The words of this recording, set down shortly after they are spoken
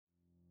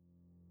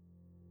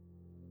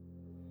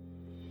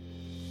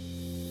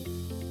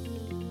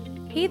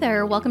Hey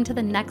there, welcome to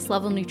the Next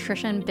Level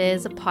Nutrition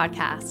Biz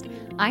podcast.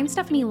 I'm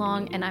Stephanie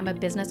Long and I'm a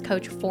business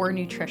coach for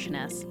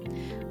nutritionists.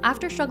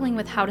 After struggling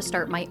with how to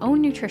start my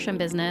own nutrition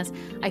business,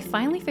 I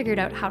finally figured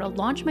out how to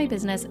launch my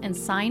business and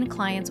sign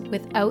clients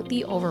without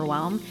the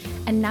overwhelm,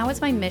 and now it's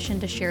my mission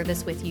to share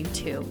this with you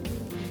too.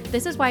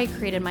 This is why I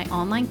created my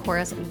online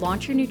course,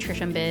 Launch Your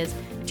Nutrition Biz,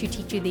 to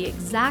teach you the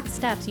exact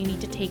steps you need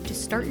to take to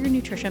start your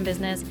nutrition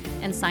business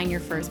and sign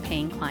your first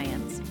paying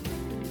clients.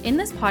 In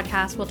this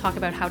podcast, we'll talk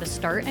about how to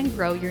start and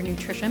grow your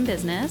nutrition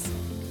business,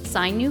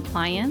 sign new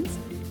clients,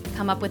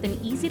 come up with an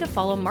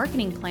easy-to-follow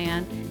marketing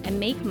plan, and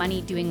make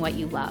money doing what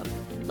you love.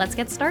 Let's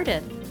get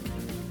started.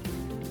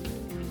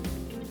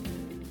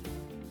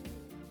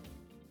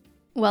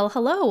 Well,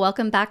 hello,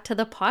 welcome back to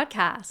the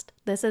podcast.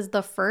 This is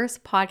the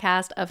first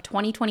podcast of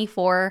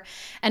 2024,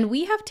 and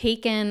we have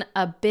taken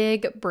a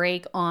big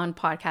break on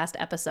podcast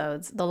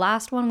episodes. The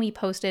last one we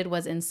posted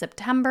was in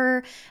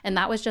September, and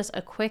that was just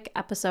a quick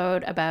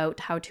episode about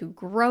how to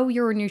grow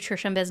your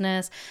nutrition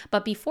business.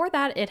 But before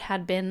that, it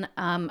had been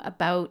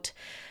about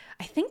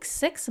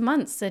 6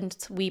 months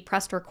since we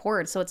pressed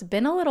record. So it's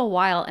been a little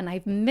while and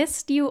I've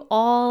missed you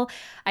all.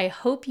 I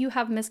hope you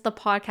have missed the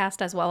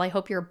podcast as well. I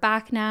hope you're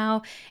back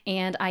now,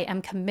 and I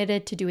am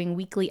committed to doing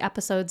weekly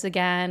episodes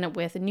again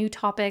with new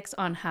topics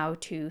on how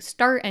to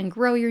start and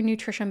grow your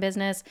nutrition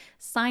business,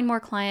 sign more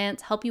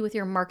clients, help you with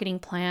your marketing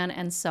plan,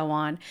 and so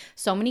on.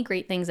 So many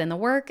great things in the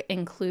work,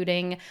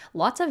 including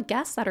lots of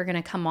guests that are going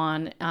to come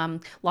on,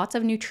 lots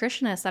of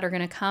nutritionists that are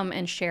going to come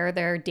and share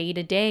their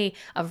day-to-day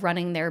of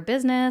running their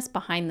business,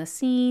 behind the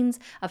scenes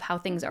of how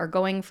things are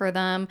going for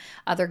them,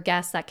 other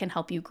guests that can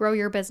help you grow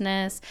your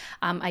business.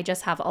 I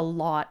just have a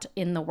lot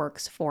in the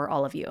works for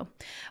all of you.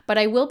 But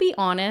I will be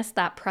honest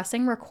that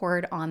pressing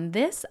record on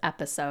this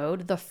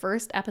episode, the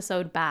first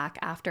episode back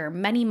after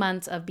many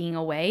months of being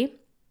away,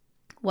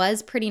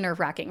 was pretty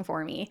nerve-wracking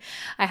for me.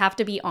 I have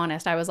to be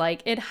honest. I was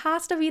like, it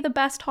has to be the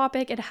best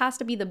topic. It has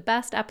to be the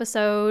best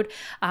episode.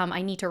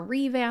 I need to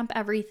revamp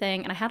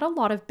everything. And I had a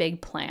lot of big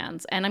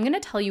plans. And I'm going to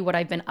tell you what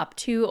I've been up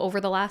to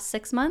over the last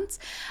 6 months.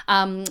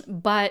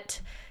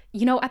 But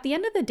at the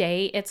end of the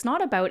day, it's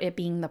not about it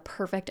being the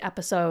perfect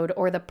episode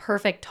or the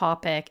perfect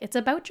topic. It's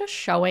about just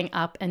showing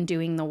up and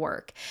doing the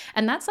work.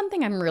 And that's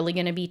something I'm really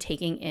going to be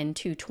taking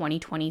into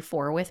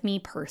 2024 with me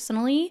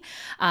personally.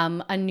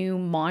 A new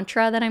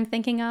mantra that I'm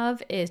thinking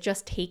of is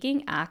just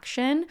taking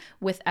action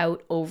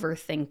without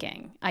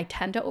overthinking. I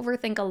tend to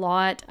overthink a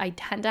lot. I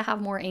tend to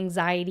have more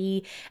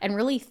anxiety and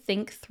really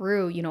think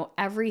through,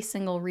 every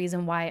single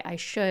reason why I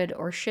should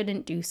or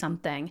shouldn't do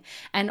something.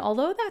 And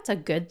although that's a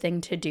good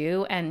thing to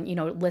do and,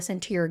 listen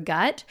to your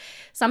gut,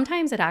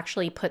 sometimes it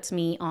actually puts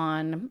me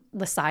on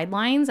the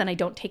sidelines and I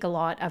don't take a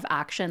lot of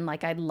action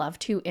like I'd love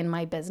to in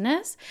my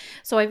business.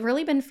 So I've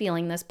really been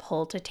feeling this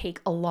pull to take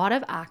a lot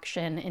of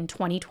action in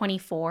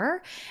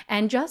 2024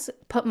 and just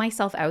put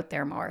myself out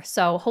there more.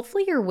 So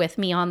hopefully you're with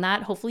me on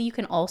that. Hopefully you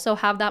can also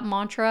have that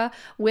mantra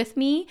with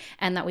me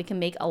and that we can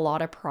make a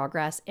lot of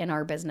progress in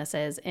our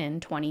businesses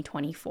in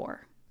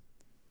 2024.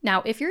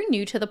 Now, if you're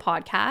new to the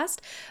podcast,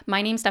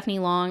 my name's Stephanie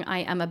Long. I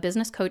am a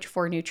business coach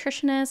for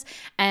nutritionists.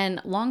 And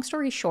long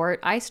story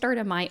short, I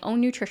started my own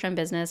nutrition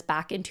business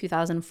back in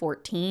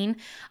 2014.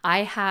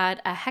 I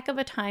had a heck of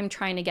a time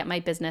trying to get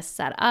my business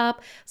set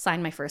up,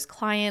 sign my first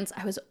clients.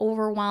 I was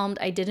overwhelmed.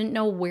 I didn't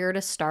know where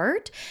to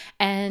start.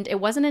 And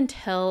it wasn't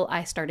until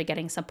I started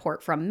getting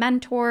support from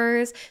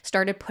mentors,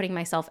 started putting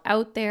myself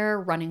out there,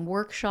 running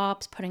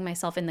workshops, putting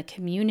myself in the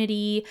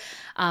community,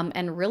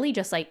 and really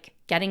just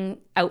getting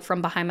out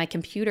from behind my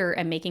computer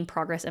and making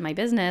progress in my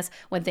business.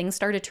 When things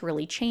started to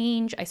really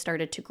change, I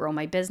started to grow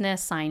my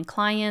business, sign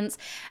clients,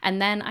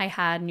 and then I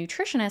had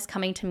nutritionists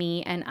coming to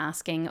me and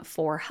asking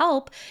for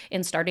help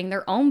in starting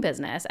their own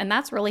business. And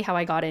that's really how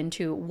I got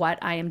into what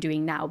I am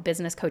doing now,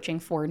 business coaching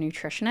for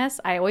nutritionists.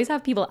 I always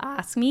have people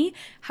ask me,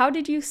 how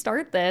did you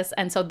start this?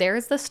 And so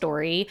there's the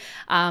story.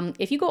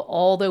 If you go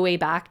all the way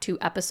back to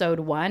episode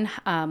 1,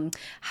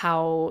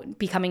 how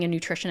becoming a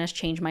nutritionist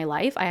changed my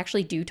life, I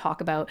actually do talk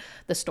about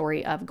the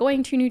story of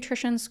going to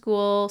nutrition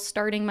school,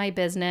 starting my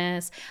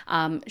business,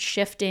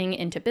 shifting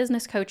into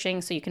business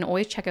coaching. So you can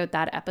always check out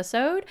that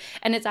episode.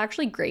 And it's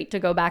actually great to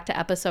go back to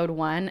episode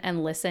 1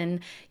 and listen,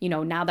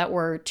 now that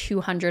we're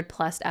 200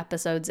 plus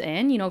episodes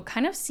in,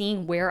 kind of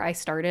seeing where I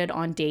started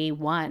on day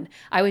 1.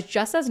 I was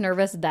just as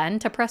nervous then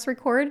to press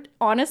record,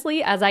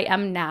 honestly, as I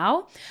am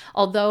now.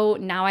 Although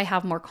now I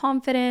have more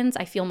confidence,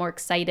 I feel more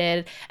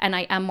excited, and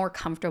I am more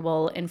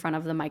comfortable in front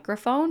of the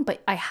microphone.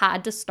 But I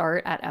had to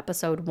start at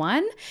episode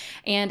 1.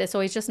 And it's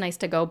always just nice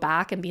to go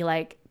back and be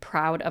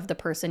proud of the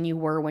person you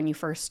were when you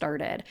first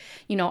started.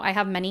 I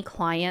have many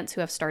clients who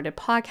have started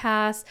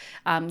podcasts,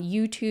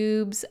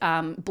 YouTubes,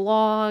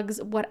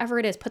 blogs, whatever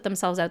it is, put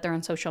themselves out there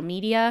on social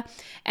media.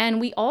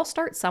 And we all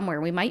start somewhere.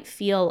 We might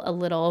feel a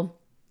little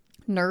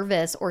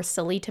nervous or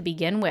silly to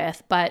begin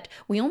with, but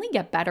we only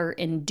get better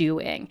in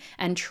doing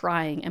and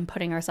trying and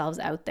putting ourselves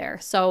out there.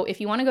 So if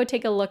you want to go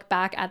take a look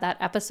back at that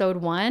episode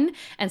 1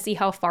 and see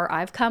how far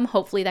I've come,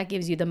 hopefully that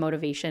gives you the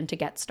motivation to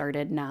get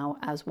started now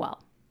as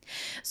well.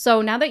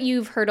 So now that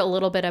you've heard a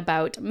little bit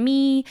about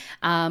me,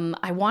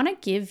 I want to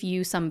give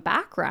you some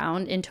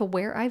background into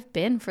where I've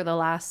been for the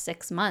last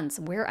 6 months,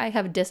 where I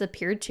have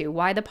disappeared to,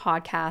 why the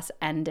podcast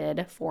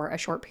ended for a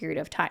short period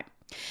of time.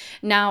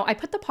 Now, I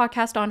put the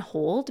podcast on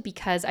hold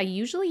because I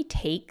usually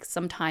take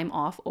some time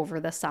off over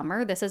the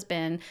summer. This has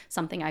been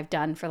something I've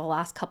done for the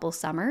last couple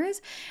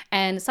summers.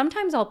 And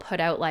sometimes I'll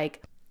put out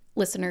like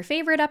listener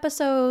favorite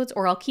episodes,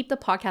 or I'll keep the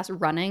podcast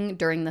running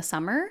during the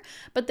summer.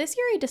 But this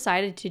year I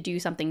decided to do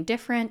something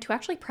different, to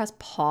actually press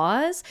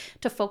pause,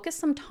 to focus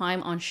some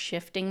time on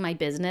shifting my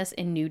business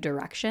in new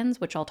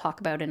directions, which I'll talk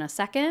about in a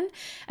second,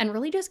 and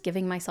really just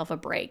giving myself a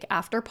break.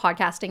 After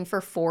podcasting for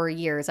 4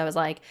 years, I was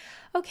like,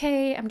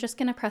 okay, I'm just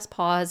going to press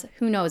pause.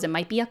 Who knows? It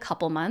might be a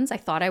couple months. I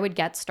thought I would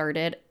get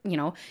started,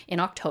 in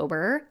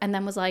October, and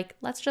then was like,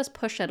 let's just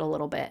push it a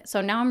little bit. So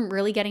now I'm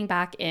really getting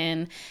back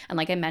in. And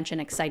like I mentioned,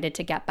 excited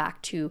to get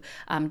back to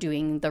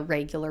doing the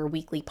regular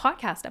weekly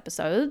podcast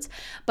episodes.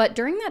 But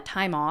during that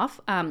time off,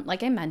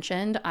 like I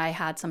mentioned, I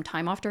had some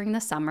time off during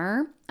the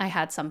summer. I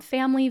had some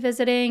family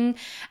visiting.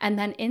 And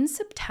then in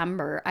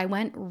September, I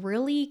went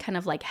really kind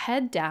of like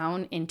head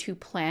down into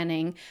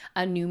planning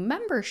a new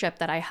membership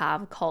that I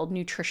have called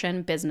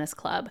Nutrition Business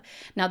Club.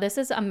 Now, this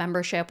is a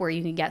membership where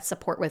you can get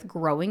support with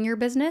growing your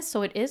business.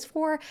 So it is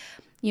for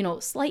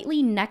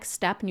slightly next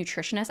step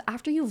nutritionists.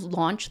 After you've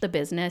launched the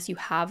business, you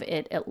have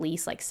it at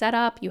least like set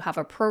up, you have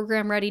a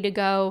program ready to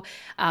go,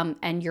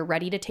 and you're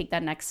ready to take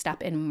that next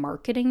step in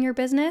marketing your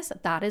business.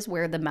 That is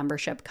where the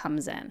membership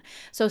comes in.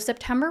 So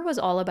September was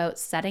all about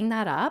setting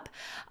that up.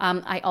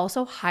 I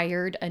also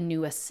hired a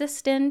new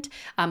assistant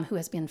who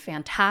has been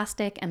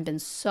fantastic and been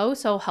so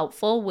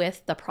helpful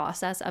with the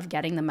process of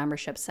getting the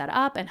membership set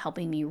up and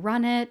helping me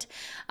run it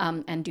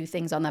and do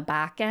things on the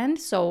back end.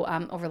 So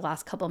over the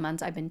last couple of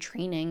months, I've been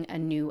training a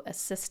new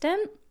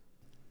assistant.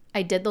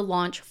 I did the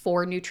launch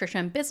for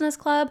Nutrition Business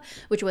Club,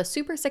 which was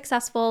super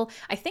successful.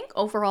 I think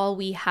overall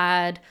we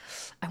had,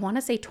 I want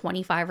to say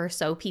 25 or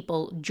so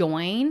people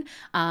join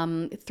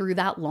through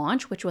that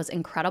launch, which was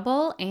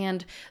incredible.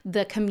 And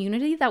the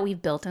community that we've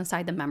built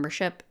inside the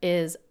membership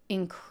is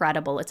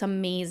incredible. It's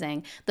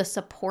amazing. The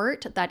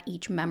support that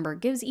each member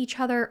gives each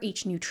other,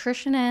 each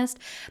nutritionist,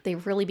 they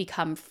really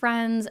become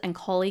friends and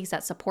colleagues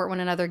that support one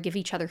another, give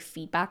each other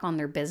feedback on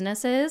their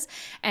businesses.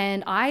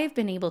 And I've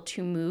been able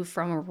to move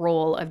from a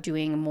role of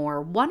doing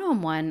more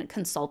one-on-one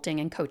consulting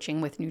and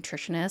coaching with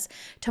nutritionists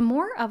to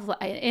more of,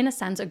 in a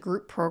sense, a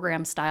group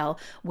program style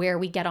where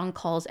we get on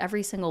calls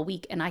every single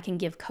week and I can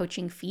give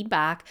coaching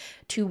feedback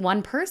to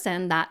one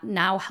person that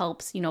now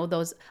helps,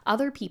 those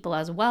other people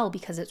as well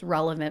because it's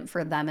relevant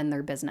for them in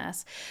their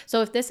business.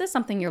 So if this is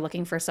something you're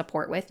looking for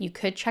support with, you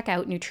could check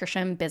out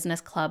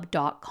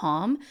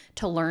nutritionbusinessclub.com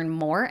to learn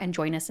more and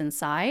join us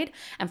inside.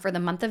 And for the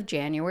month of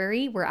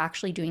January, we're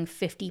actually doing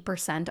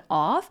 50%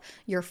 off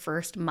your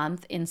first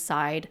month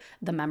inside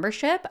the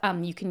membership.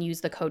 You can use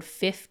the code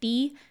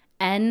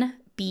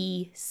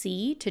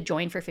 50NBC to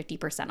join for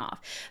 50% off.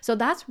 So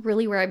that's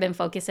really where I've been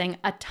focusing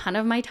a ton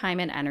of my time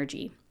and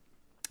energy.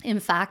 In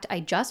fact,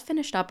 I just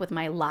finished up with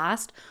my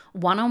last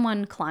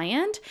one-on-one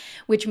client,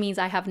 which means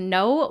I have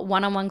no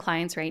one-on-one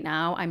clients right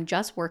now. I'm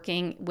just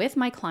working with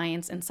my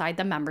clients inside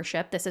the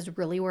membership. This is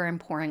really where I'm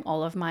pouring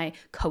all of my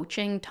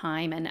coaching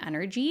time and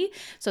energy.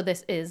 So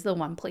this is the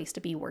one place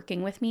to be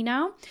working with me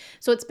now.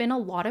 So it's been a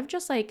lot of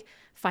just like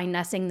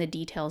finessing the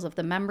details of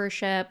the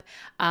membership.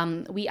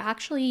 We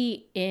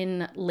actually,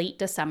 in late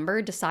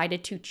December,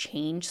 decided to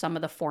change some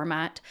of the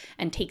format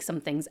and take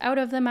some things out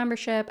of the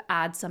membership,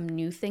 add some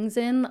new things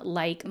in,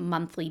 like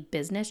monthly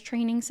business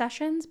training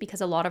sessions,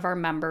 because a lot of our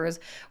members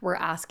were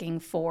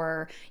asking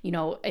for,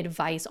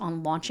 advice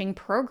on launching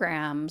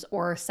programs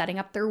or setting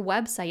up their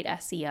website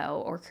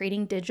SEO or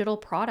creating digital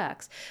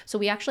products. So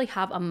we actually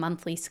have a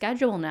monthly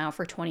schedule now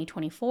for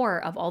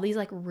 2024 of all these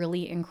like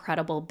really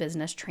incredible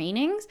business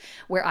trainings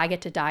where I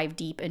get to dive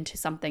deep into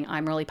something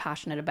I'm really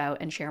passionate about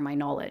and share my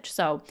knowledge.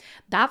 So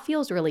that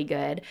feels really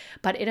good,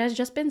 but it has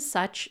just been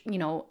such,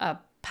 a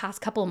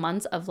past couple of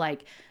months of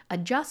like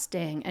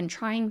adjusting and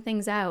trying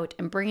things out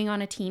and bringing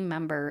on a team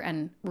member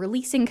and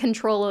releasing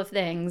control of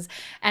things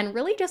and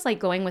really just like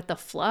going with the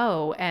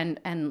flow and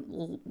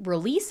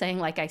releasing,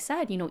 like I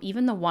said,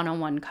 even the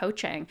one-on-one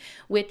coaching,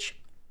 which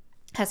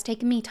has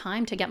taken me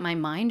time to get my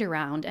mind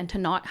around and to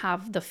not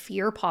have the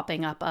fear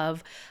popping up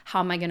of how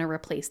am I going to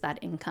replace that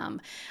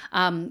income.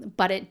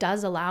 But it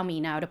does allow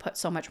me now to put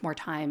so much more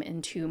time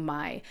into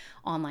my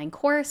online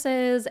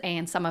courses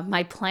and some of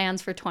my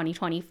plans for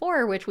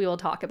 2024, which we will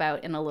talk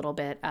about in a little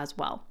bit as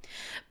well.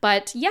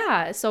 But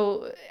yeah,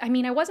 so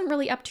I wasn't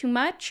really up too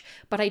much,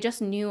 but I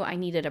just knew I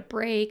needed a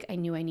break. I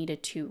knew I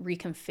needed to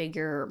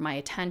reconfigure my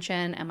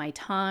attention and my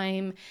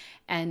time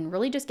and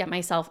really just get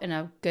myself in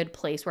a good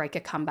place where I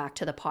could come back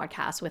to the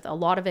podcast with a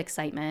lot of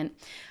excitement.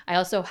 I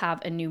also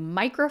have a new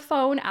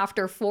microphone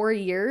after 4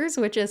 years,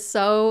 which is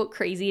so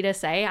crazy to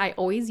say. I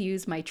always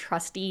use my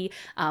trusty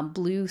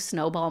blue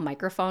Snowball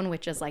microphone,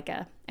 which is like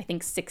I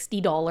think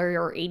 $60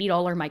 or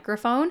 $80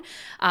 microphone.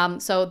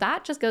 So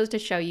that just goes to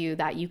show you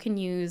that you can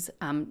use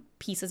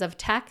pieces of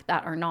tech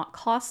that are not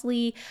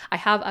costly. I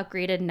have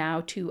upgraded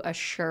now to a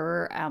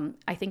Shure,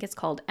 I think it's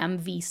called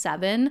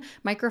MV7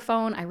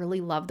 microphone. I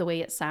really love the way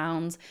it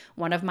sounds.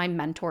 One of my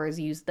mentors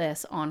used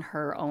this on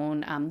her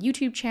own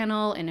YouTube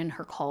channel and in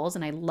her calls,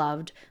 and I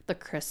loved the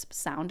crisp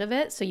sound of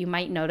it. So you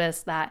might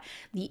notice that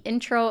the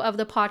intro of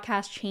the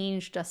podcast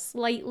changed just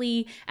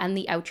slightly, and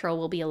the outro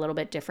will be a little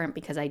bit different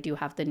because I do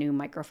have the new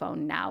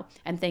microphone now,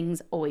 and things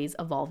always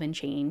evolve and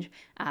change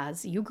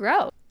as you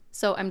grow.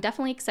 So I'm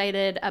definitely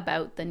excited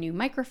about the new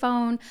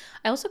microphone.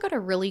 I also got a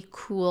really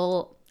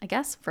cool, I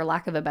guess, for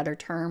lack of a better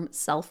term,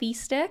 selfie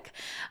stick.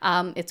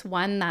 It's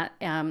one that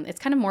it's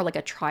kind of more like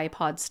a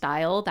tripod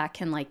style that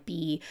can like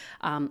be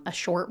a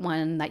short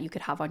one that you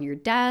could have on your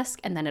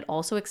desk. And then it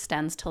also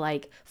extends to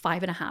like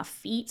 5.5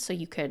 feet. So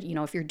you could,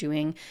 if you're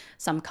doing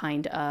some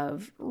kind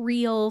of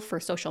reel for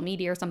social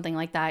media or something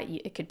like that,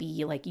 it could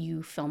be like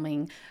you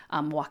filming,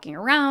 walking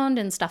around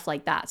and stuff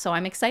like that. So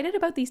I'm excited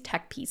about these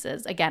tech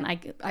pieces. Again,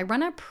 I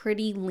run a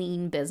pretty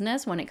lean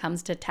business when it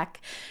comes to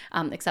tech,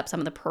 except some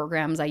of the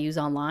programs I use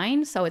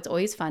online. So it's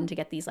always fun to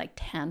get these like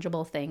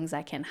tangible things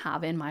I can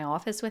have in my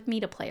office with me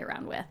to play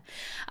around with.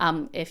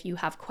 If you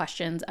have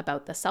questions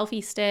about the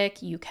selfie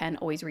stick, you can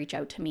always reach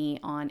out to me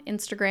on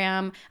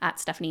Instagram at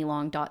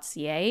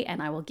stephanielong.ca,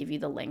 and I will give you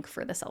the link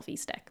for the selfie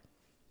stick.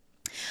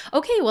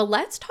 Okay, well,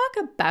 let's talk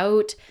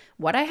about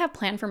what I have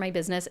planned for my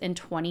business in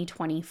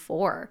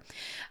 2024.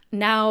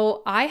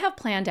 Now, I have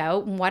planned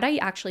out what I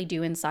actually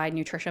do inside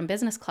Nutrition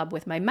Business Club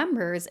with my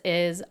members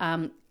is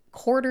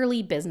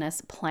quarterly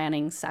business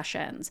planning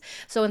sessions.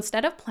 So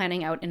instead of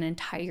planning out an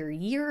entire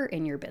year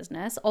in your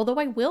business, although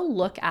I will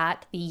look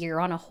at the year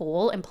on a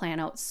whole and plan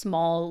out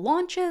small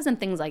launches and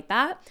things like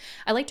that,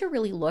 I like to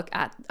really look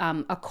at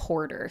a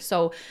quarter.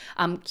 So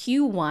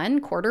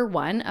Q1, quarter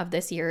one of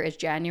this year is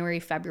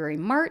January, February,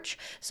 March.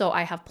 So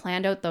I have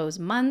planned out those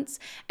months.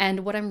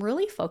 And what I'm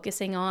really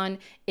focusing on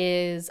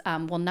is,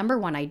 number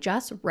one, I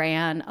just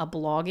ran a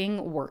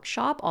blogging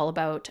workshop all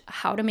about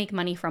how to make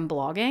money from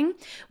blogging,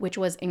 which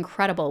was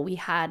incredible. We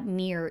had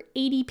near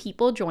 80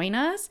 people join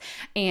us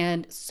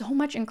and so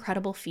much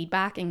incredible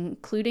feedback,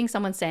 including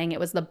someone saying it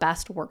was the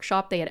best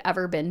workshop they had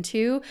ever been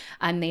to,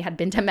 and they had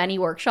been to many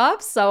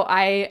workshops. So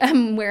I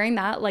am wearing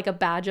that like a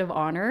badge of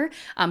honor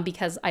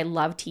because I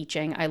love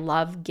teaching. I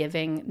love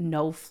giving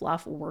no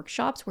fluff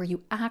workshops where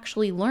you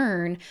actually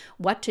learn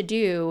what to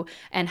do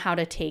and how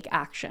to take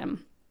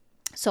action.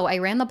 So I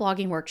ran the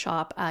blogging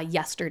workshop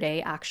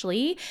yesterday,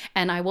 actually,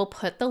 and I will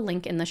put the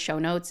link in the show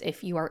notes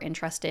if you are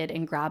interested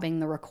in grabbing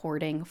the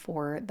recording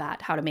for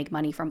that How to Make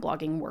Money from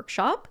Blogging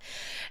workshop.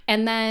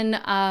 And then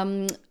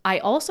I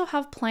also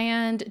have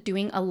planned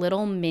doing a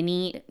little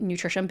mini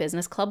Nutrition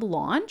Business Club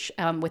launch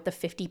with the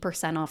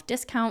 50% off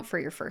discount for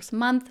your first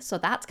month. So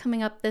that's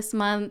coming up this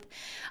month.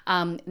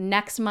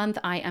 Next month,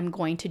 I am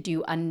going to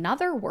do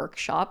another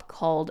workshop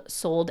called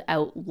Sold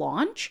Out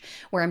Launch,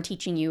 where I'm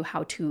teaching you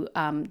how to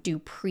do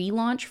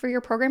pre-launch for your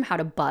program, how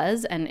to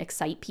buzz and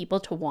excite people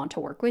to want to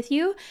work with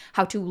you,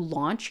 how to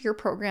launch your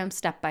program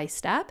step by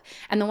step,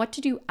 and then what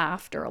to do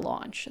after a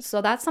launch.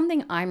 So that's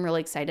something I'm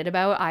really excited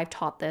about. I've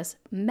taught this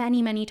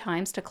many, many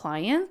times to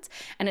clients,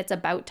 and it's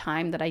about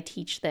time that I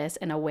teach this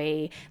in a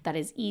way that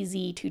is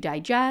easy to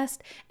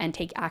digest and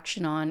take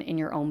action on in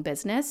your own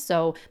business.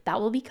 So that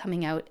will be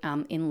coming out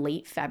in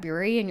late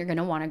February, and you're going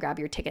to want to grab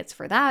your tickets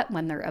for that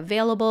when they're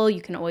available.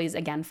 You can always,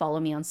 again, follow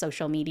me on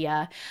social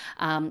media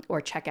or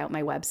check out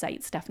my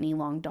website, stephanielong.ca,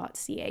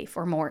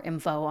 for more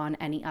info on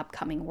any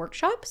upcoming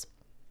workshops.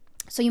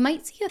 So you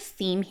might see a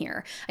theme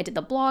here. I did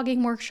the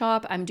blogging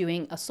workshop. I'm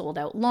doing a sold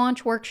out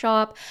launch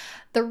workshop.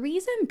 The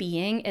reason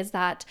being is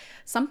that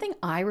something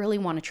I really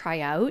want to try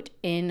out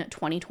in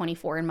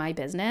 2024 in my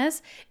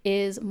business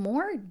is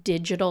more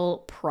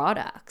digital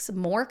products,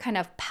 more kind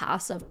of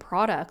passive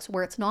products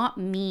where it's not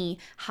me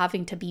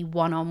having to be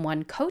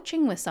one-on-one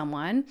coaching with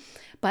someone,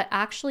 but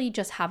actually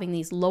just having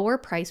these lower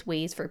price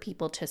ways for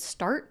people to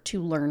start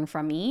to learn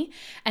from me,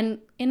 and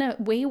in a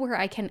way where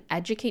I can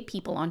educate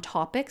people on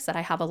topics that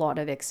I have a lot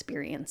of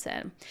experience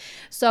in.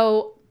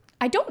 So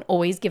I don't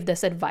always give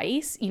this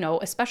advice,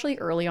 especially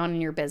early on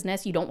in your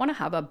business. You don't want to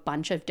have a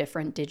bunch of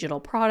different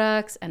digital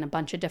products and a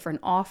bunch of different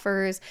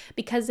offers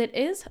because it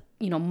is,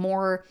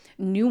 more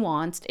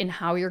nuanced in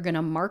how you're going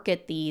to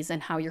market these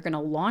and how you're going to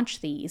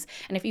launch these.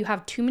 And if you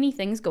have too many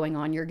things going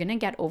on, you're going to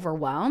get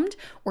overwhelmed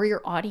or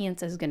your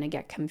audience is going to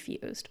get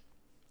confused.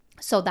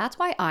 So that's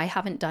why I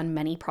haven't done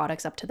many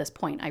products up to this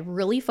point. I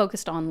really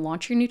focused on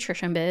Launch Your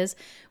Nutrition Biz,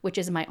 which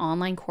is my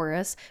online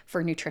course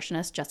for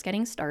nutritionists just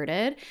getting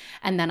started.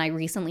 And then I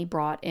recently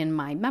brought in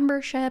my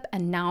membership,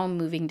 and now I'm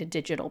moving to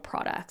digital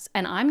products.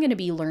 And I'm going to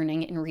be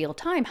learning in real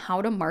time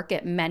how to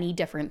market many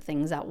different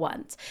things at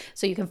once.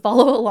 So you can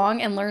follow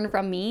along and learn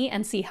from me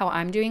and see how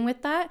I'm doing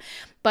with that.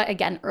 But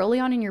again, early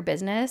on in your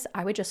business,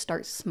 I would just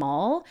start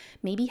small,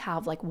 maybe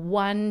have like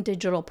one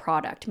digital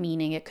product,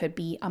 meaning it could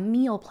be a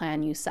meal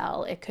plan you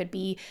sell, it could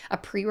be a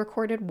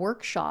pre-recorded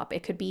workshop,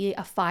 it could be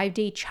a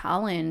 5-day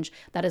challenge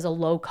that is a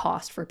low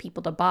cost for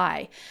people to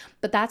buy.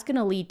 But that's going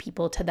to lead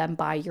people to then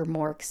buy your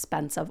more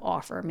expensive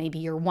offer, maybe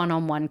your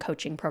one-on-one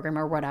coaching program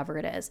or whatever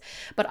it is.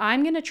 But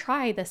I'm going to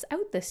try this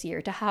out this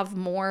year to have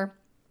more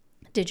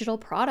digital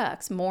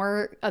products,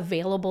 more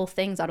available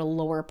things at a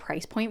lower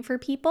price point for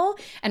people,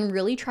 and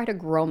really try to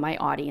grow my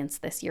audience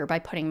this year by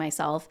putting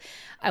myself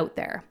out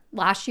there.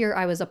 Last year,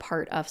 I was a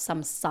part of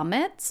some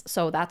summits.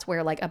 So that's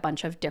where like a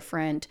bunch of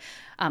different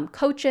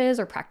coaches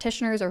or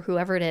practitioners or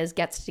whoever it is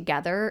gets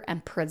together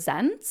and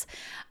presents.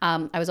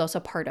 I was also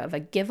part of a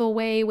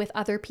giveaway with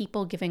other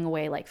people, giving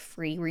away like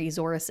free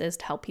resources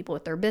to help people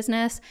with their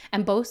business.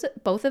 And both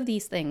of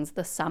these things,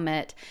 the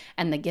summit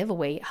and the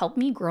giveaway, helped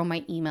me grow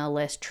my email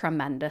list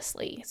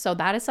tremendously. So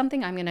that is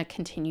something I'm going to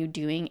continue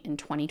doing in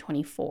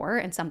 2024,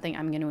 and something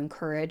I'm going to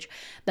encourage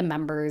the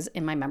members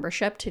in my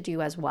membership to do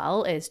as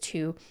well, is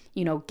to,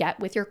 get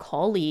with your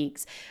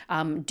colleagues,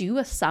 do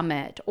a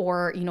summit,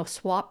 or,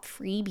 swap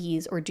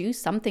freebies, or do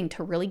something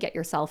to really get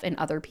yourself in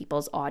other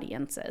people's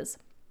audiences.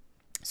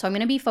 So I'm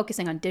going to be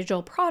focusing on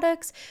digital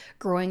products,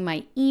 growing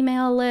my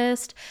email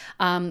list,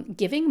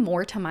 giving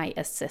more to my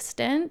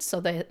assistant. So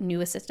the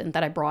new assistant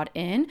that I brought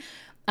in,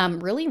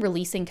 really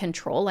releasing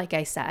control, like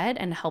I said,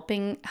 and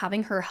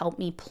having her help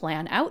me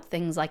plan out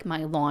things like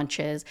my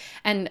launches.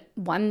 And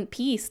one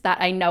piece that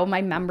I know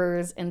my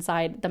members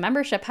inside the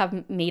membership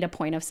have made a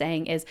point of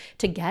saying is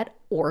to get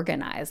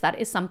organized. That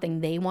is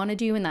something they want to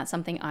do, and that's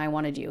something I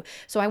want to do.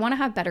 So I want to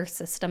have better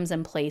systems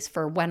in place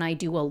for when I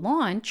do a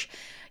launch.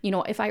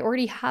 If I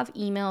already have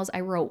emails I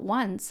wrote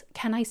once,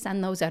 can I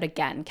send those out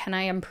again? Can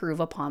I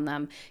improve upon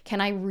them? Can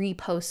I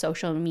repost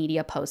social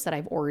media posts that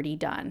I've already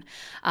done?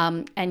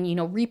 And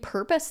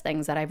repurpose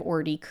things that I've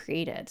already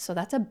created. So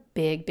that's a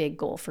big, big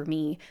goal for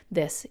me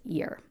this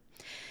year.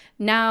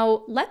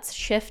 Now, let's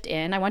shift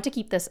in. I want to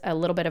keep this a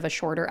little bit of a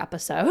shorter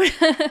episode.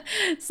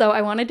 So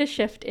I wanted to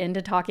shift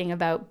into talking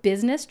about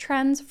business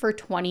trends for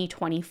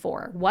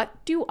 2024.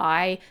 What do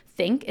I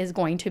think is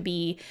going to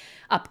be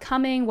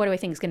upcoming? What do I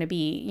think is going to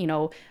be,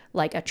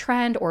 like a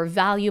trend or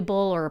valuable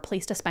or a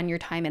place to spend your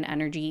time and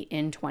energy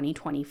in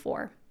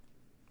 2024?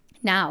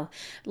 Now,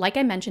 like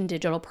I mentioned,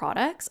 digital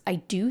products, I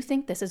do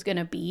think this is going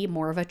to be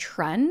more of a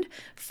trend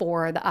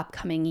for the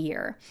upcoming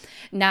year.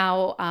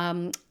 Now,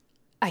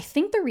 I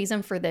think the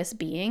reason for this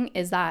being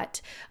is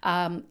that,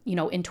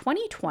 in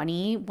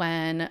 2020,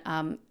 when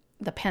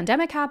the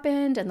pandemic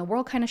happened and the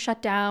world kind of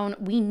shut down,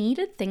 we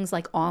needed things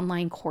like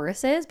online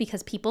courses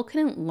because people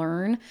couldn't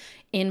learn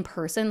in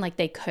person like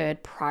they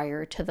could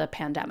prior to the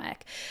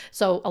pandemic.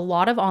 So a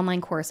lot of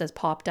online courses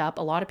popped up.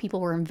 A lot of people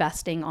were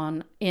investing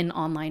in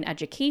online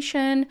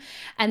education.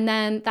 And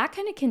then that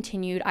kind of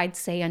continued, I'd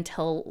say,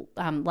 until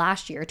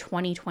last year,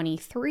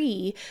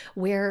 2023,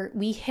 where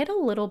we hit a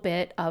little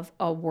bit of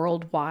a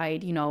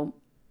worldwide,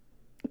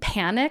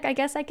 panic, I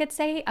guess I could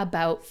say,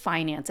 about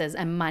finances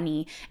and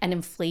money and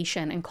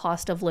inflation and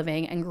cost of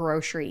living and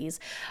groceries.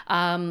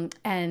 And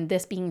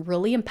this being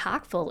really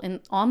impactful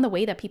on the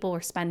way that people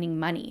were spending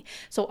money.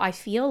 So I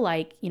feel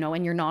like,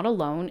 and you're not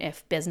alone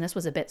if business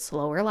was a bit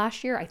slower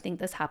last year. I think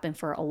this happened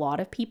for a lot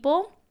of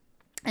people.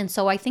 And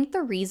so I think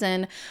the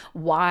reason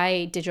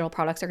why digital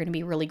products are going to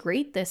be really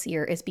great this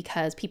year is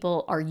because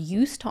people are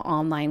used to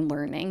online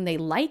learning. They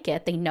like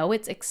it. They know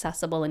it's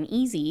accessible and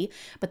easy,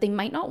 but they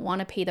might not want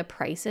to pay the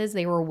prices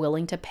they were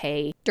willing to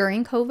pay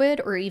during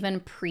COVID or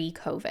even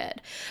pre-COVID.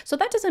 So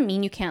that doesn't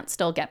mean you can't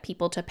still get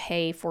people to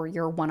pay for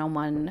your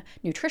one-on-one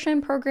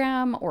nutrition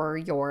program or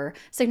your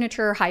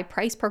signature high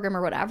price program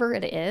or whatever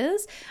it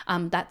is.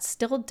 That's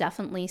still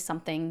definitely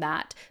something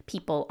that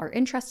people are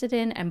interested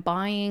in and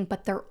buying,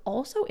 but they're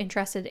also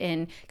interested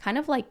in kind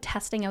of like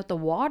testing out the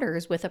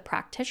waters with a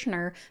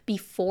practitioner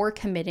before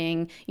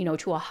committing,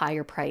 to a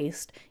higher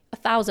priced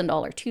 $1,000,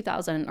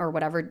 $2,000 or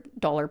whatever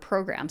dollar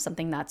program,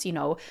 something that's,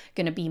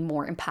 going to be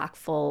more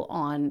impactful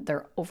on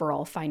their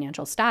overall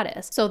financial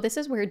status. So this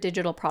is where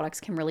digital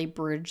products can really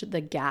bridge the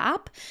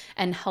gap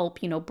and help,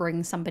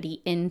 bring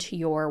somebody into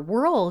your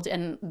world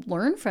and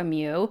learn from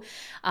you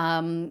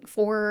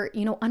for,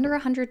 under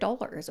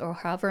 $100 or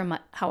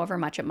however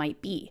much it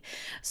might be.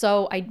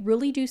 So I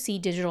really do see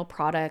digital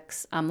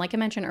products, like I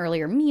mentioned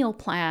earlier, meal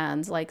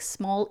plans, like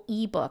small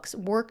ebooks,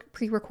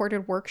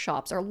 pre-recorded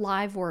workshops or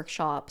live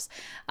workshops,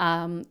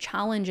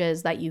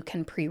 challenges that you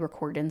can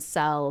pre-record and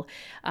sell,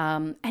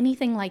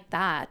 anything like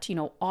that,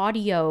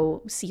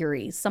 audio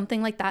series,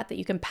 something like that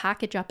you can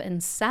package up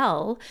and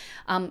sell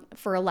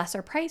for a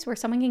lesser price where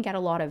someone can get a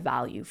lot of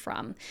value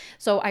from.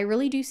 So I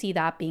really do see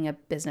that being a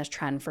business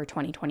trend for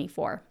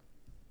 2024.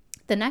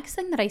 The next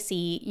thing that I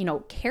see,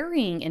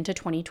 carrying into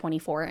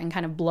 2024 and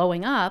kind of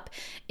blowing up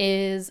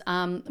is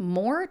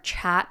more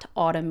chat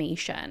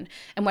automation.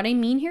 And what I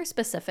mean here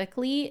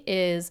specifically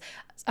is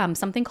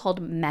something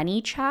called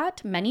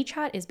ManyChat.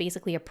 ManyChat is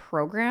basically a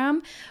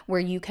program where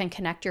you can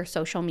connect your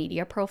social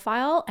media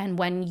profile. And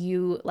when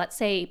you, let's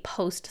say,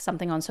 post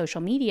something on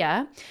social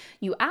media,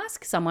 you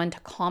ask someone to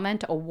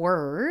comment a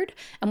word.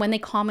 And when they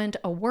comment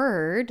a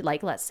word,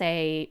 like let's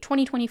say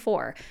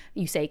 2024,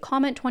 you say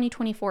comment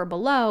 2024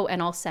 below,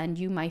 and I'll send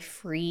you my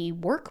free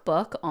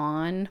workbook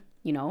on,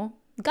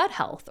 gut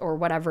health or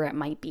whatever it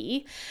might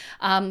be.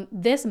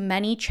 This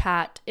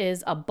ManyChat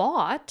is a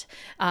bot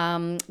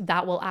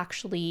that will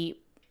actually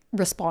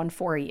respond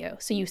for you.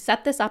 So you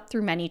set this up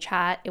through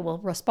ManyChat, it will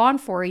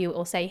respond for you. It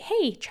will say,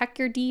 hey, check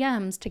your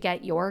DMs to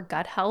get your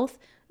gut health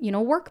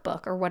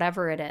workbook or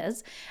whatever it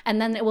is. And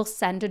then it will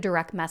send a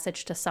direct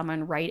message to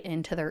someone right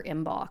into their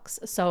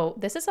inbox. So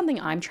this is something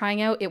I'm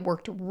trying out. It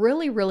worked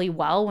really, really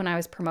well when I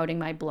was promoting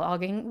my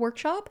blogging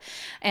workshop.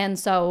 And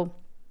so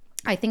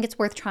I think it's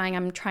worth trying.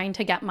 I'm trying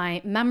to get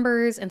my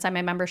members inside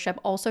my membership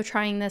also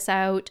trying this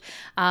out.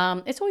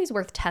 It's always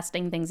worth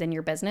testing things in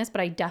your business,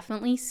 but I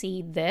definitely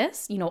see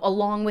this,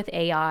 along with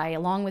AI,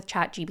 along with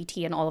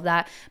ChatGPT and all of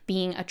that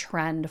being a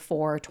trend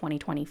for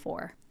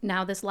 2024.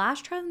 Now, this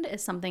last trend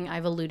is something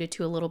I've alluded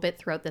to a little bit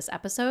throughout this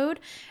episode,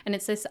 and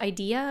it's this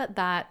idea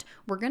that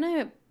we're going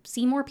to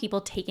see more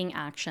people taking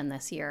action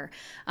this year.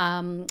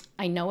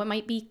 I know it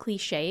might be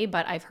cliche,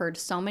 but I've heard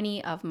so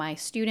many of my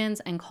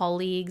students and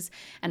colleagues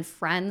and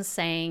friends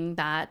saying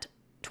that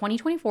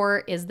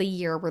 2024 is the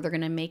year where they're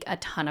going to make a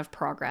ton of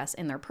progress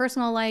in their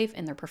personal life,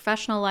 in their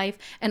professional life,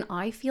 and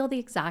I feel the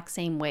exact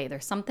same way.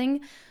 There's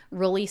something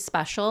really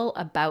special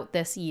about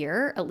this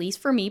year, at least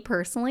for me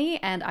personally,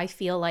 and I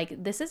feel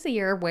like this is a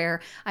year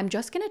where I'm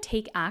just going to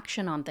take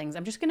action on things.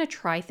 I'm just going to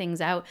try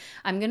things out.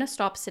 I'm going to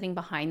stop sitting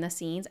behind the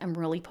scenes and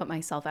really put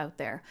myself out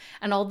there.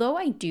 And although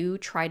I do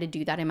try to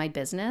do that in my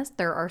business,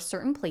 there are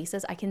certain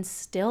places I can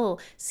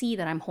still see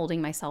that I'm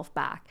holding myself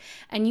back.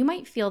 And you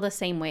might feel the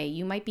same way.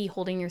 You might be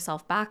holding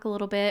yourself back a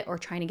little bit or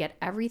trying to get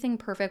everything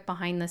perfect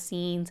behind the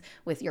scenes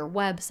with your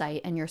website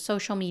and your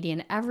social media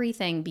and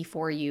everything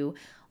before you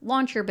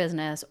launch your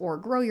business or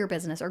grow your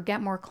business or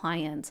get more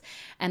clients.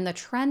 And the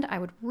trend I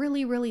would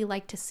really, really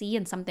like to see,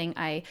 and something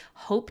I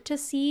hope to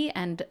see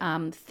and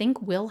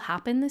think will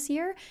happen this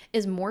year,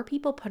 is more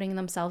people putting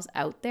themselves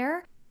out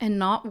there and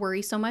not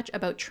worry so much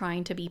about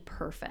trying to be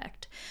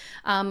perfect,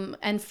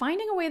 and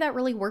finding a way that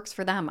really works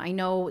for them. I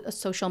know a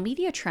social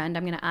media trend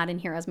I'm going to add in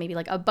here as maybe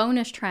like a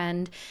bonus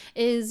trend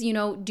is,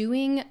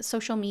 doing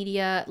social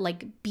media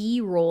like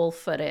B-roll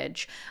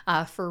footage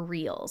for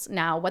reels.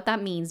 Now, what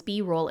that means,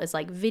 B-roll is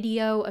like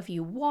video of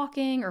you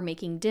walking or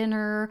making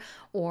dinner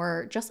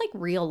or just like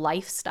real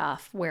life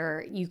stuff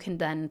where you can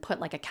then put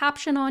like a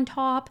caption on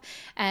top,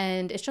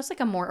 and it's just like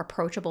a more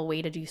approachable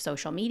way to do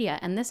social media.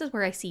 And this is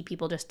where I see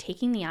people just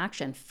taking the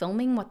action,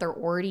 filming what they're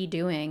already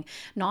doing,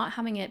 not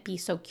having it be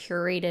so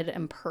curated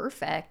and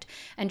perfect,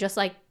 and just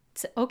like,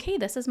 okay,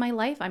 this is my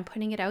life, I'm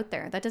putting it out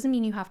there. That doesn't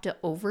mean you have to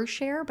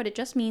overshare, but it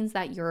just means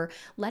that you're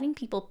letting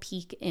people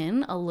peek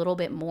in a little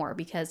bit more,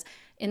 because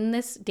in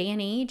this day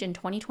and age, in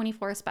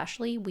 2024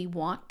 especially, we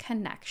want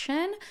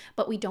connection,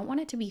 but we don't want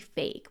it to be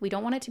fake. We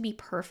don't want it to be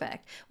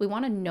perfect. We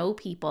want to know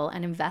people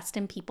and invest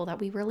in people that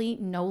we really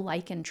know,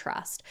 like, and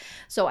trust.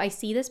 So I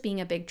see this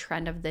being a big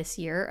trend of this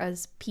year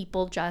as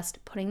people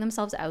just putting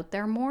themselves out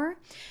there more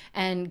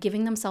and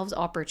giving themselves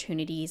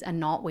opportunities and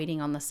not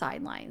waiting on the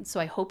sidelines.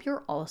 So I hope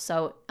you're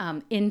also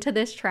into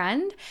this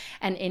trend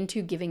and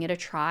into giving it a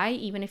try,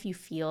 even if you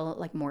feel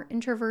like more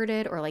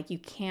introverted or like you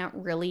can't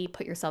really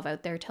put yourself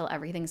out there till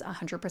everything's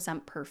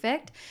 100%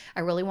 perfect. I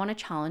really want to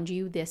challenge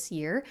you this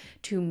year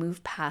to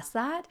move past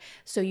that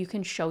so you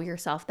can show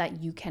yourself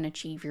that you can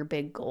achieve your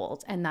big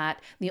goals and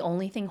that the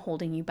only thing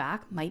holding you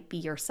back might be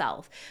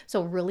yourself.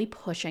 So really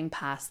pushing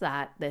past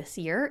that this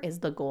year is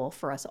the goal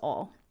for us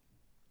all.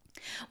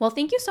 Well,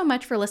 thank you so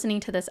much for listening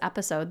to this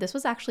episode. This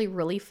was actually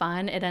really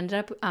fun. It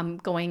ended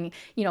up going,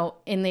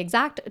 in the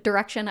exact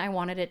direction I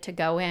wanted it to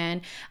go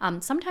in.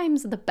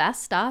 Sometimes the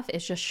best stuff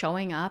is just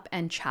showing up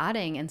and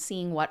chatting and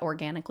seeing what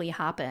organically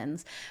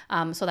happens.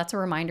 So that's a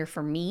reminder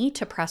for me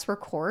to press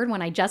record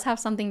when I just have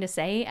something to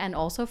say, and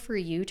also for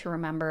you to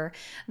remember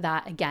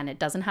that, again, it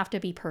doesn't have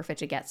to be perfect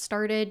to get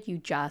started. You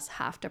just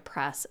have to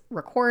press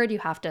record. You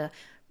have to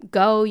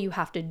go, you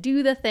have to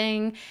do the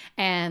thing,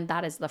 and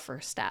that is the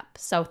first step.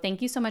 So thank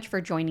you so much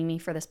for joining me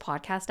for this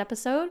podcast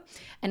episode.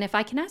 And if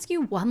I can ask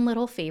you one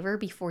little favor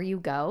before you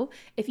go,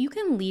 if you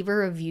can leave a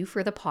review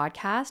for the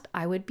podcast,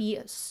 I would be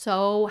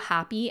so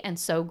happy and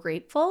so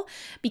grateful.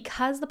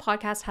 Because the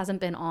podcast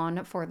hasn't been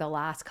on for the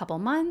last couple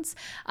months,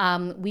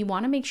 we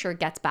want to make sure it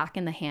gets back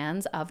in the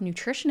hands of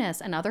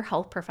nutritionists and other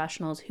health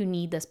professionals who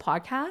need this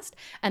podcast.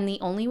 And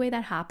the only way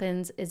that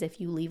happens is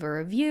if you leave a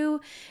review,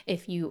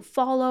 if you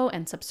follow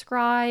and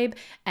subscribe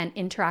and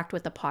interact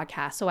with the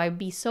podcast. So I'd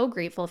be so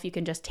grateful if you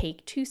can just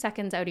take 2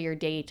 seconds out of your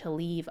day to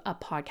leave a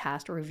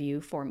podcast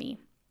review for me.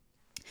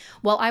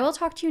 Well, I will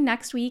talk to you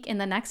next week in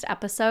the next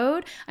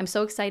episode. I'm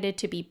so excited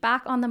to be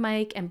back on the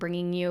mic and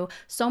bringing you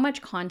so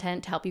much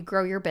content to help you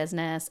grow your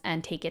business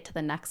and take it to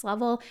the next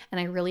level. And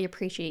I really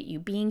appreciate you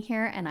being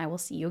here, and I will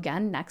see you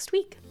again next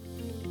week.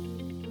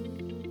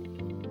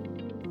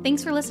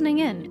 Thanks for listening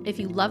in. If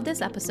you love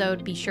this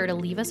episode, be sure to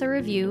leave us a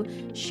review,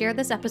 share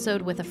this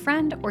episode with a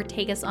friend, or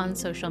tag us on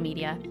social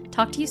media.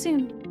 Talk to you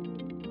soon.